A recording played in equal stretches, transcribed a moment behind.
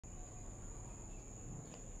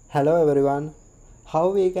Hello everyone, how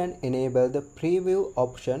we can enable the preview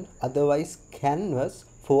option, otherwise canvas,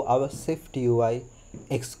 for our Swift UI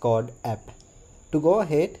Xcode app. To go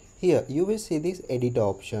ahead, here you will see this edit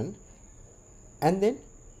option and then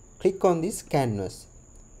click on this canvas.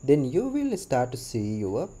 Then you will start to see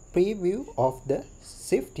your preview of the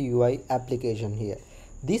Swift UI application here.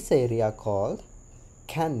 This area called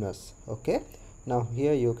canvas. Okay, now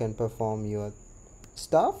here you can perform your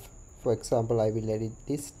stuff. For example, I will edit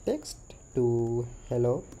this text to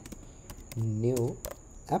hello new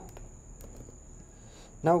app.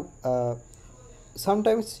 Now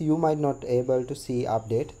sometimes you might not able to see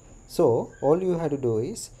update, so all you have to do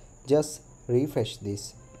is just refresh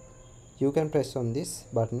this. You can press on this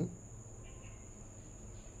button.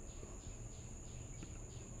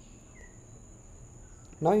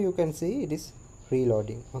 Now you can see it is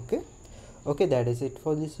reloading. Okay, that is it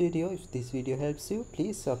for this video. If this video helps you,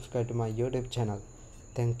 please subscribe to my YouTube channel.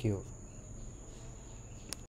 Thank you.